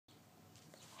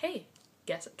Hey,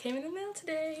 guess what came in the mail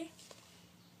today?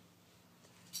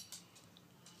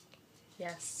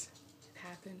 Yes, it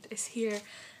happened. It's here.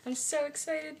 I'm so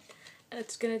excited.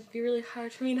 It's gonna be really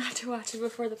hard for me not to watch it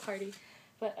before the party.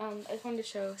 But I just wanted to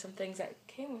show some things that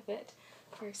came with it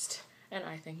first, and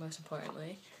I think most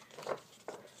importantly,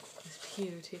 this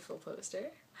beautiful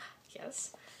poster.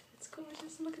 Yes, it's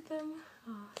gorgeous. Look at them.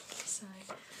 Oh, side.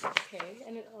 Okay,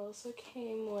 and it also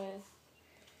came with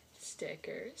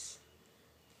stickers.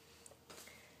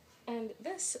 And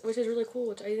this, which is really cool,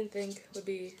 which I didn't think would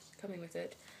be coming with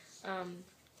it,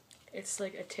 it's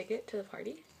like a ticket to the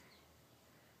party.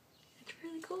 It's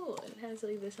really cool. It has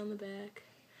like this on the back.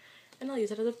 And I'll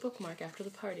use it as a bookmark after the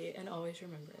party and always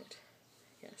remember it.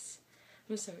 Yes,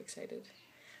 I'm so excited.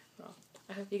 Well,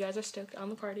 I hope you guys are stoked on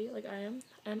the party like I am,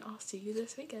 and I'll see you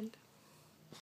this weekend.